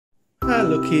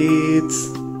Hello kids,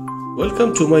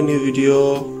 welcome to my new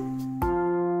video.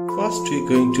 First we're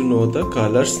going to know the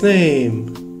color's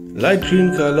name. Light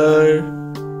green color,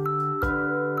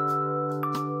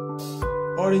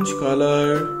 orange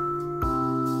color,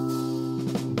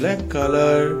 black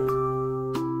color,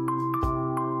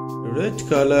 red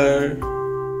color,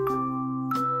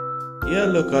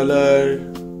 yellow color,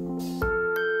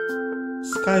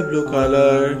 sky blue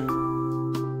color,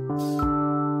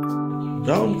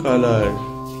 brown color.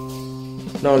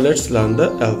 Now let's learn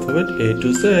the alphabet A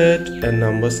to Z and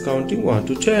numbers counting 1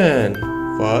 to 10.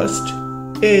 First,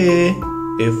 A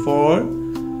for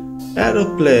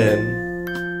aeroplane.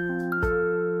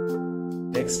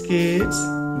 Next kids,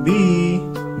 B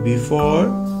for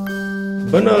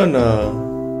banana.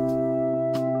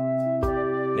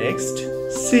 Next,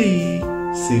 C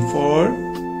for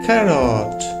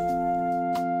carrot.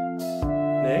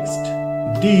 Next,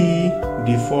 D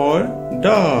for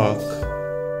dog.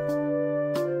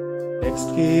 Next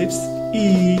kids,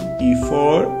 E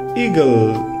for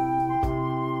eagle.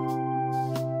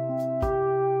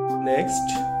 Next,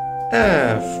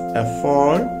 F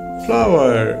for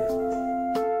flower.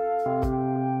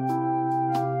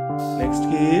 Next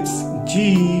kids, G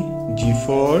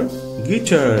for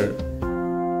guitar.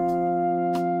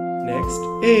 Next,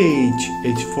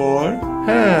 H for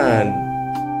hand.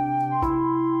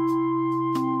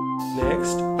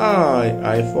 Next,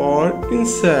 I for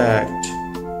insect.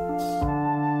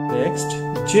 Next,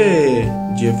 J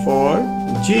for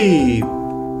jeep.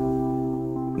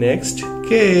 Next,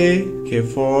 K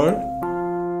for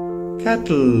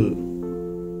cattle.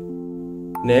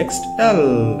 Next,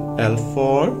 L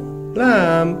for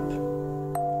lamp.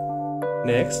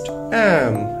 Next,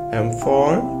 M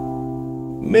for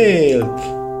milk.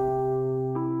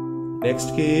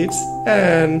 Next kids,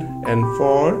 N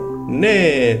for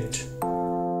net.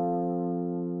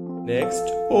 Next,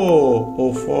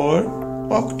 O for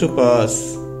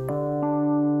octopus.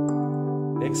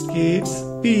 Next kids,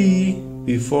 P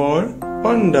for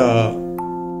panda.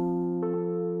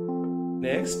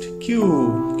 Next, Q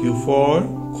for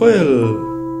quail.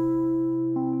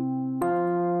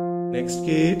 Next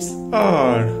kids,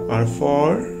 R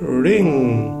for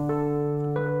ring.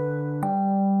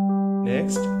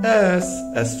 Next,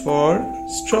 S for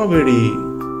strawberry.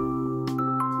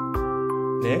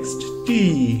 Next,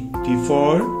 T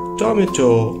for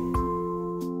tomato.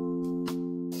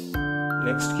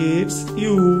 Next kids,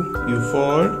 U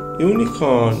for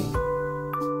unicorn.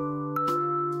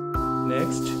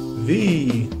 Next,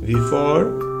 V for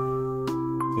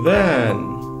van.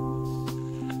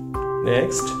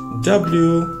 Next,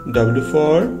 W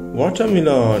for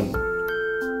watermelon.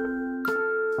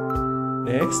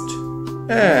 Next,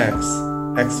 X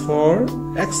for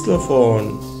xylophone.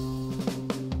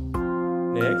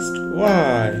 Next,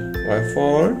 Y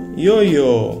for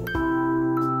yo-yo.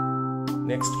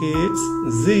 Next kids,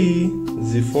 Z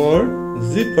for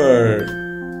zipper.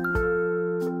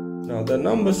 Now the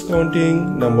numbers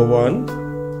counting: number 1,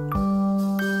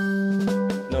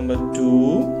 number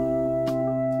 2.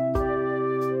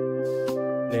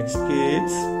 Next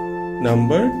kids,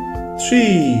 number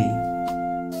 3.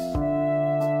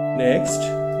 Next,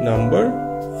 number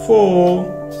 4.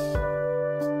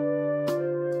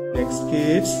 Next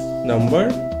kids, number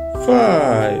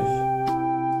 5.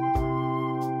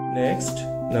 Next,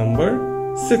 number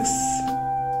 6.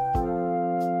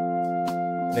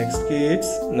 Next kids,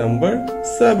 number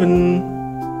 7.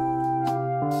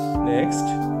 Next,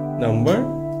 number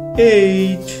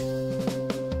 8.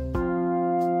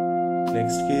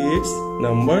 Next kids,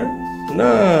 number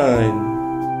 9.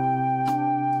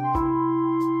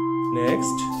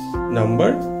 Next,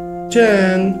 number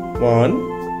 10. 1,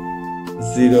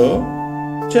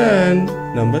 0, 10.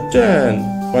 Number 10.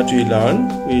 What we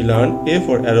learned? We learned A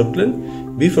for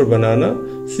aeroplane, B for banana,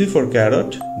 C for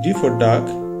carrot, D for duck,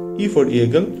 E for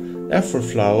eagle, F for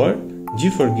flower, G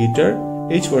for guitar,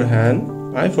 H for hand,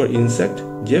 I for insect,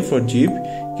 J for jeep,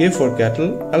 K for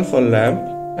cattle, L for lamp,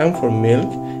 M for milk,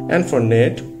 N for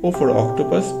net, O for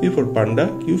octopus, P for panda,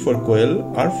 Q for quail,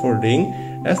 R for ring,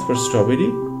 S for strawberry,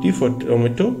 T for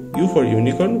tomato, U for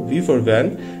unicorn, V for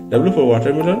van, W for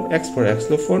watermelon, X for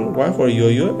xylophone, Y for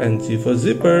yo-yo, and Z for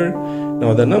zipper.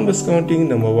 Now the numbers counting: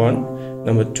 number 1,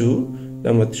 number 2,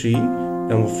 number 3,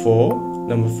 number 4,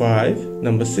 number 5,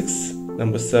 number 6,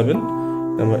 number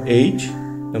 7, number 8,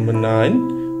 number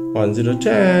 9, 1, 0,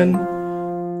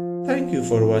 10. Thank you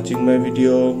for watching my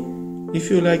video.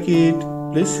 If you like it,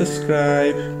 please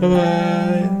subscribe. Bye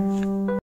bye.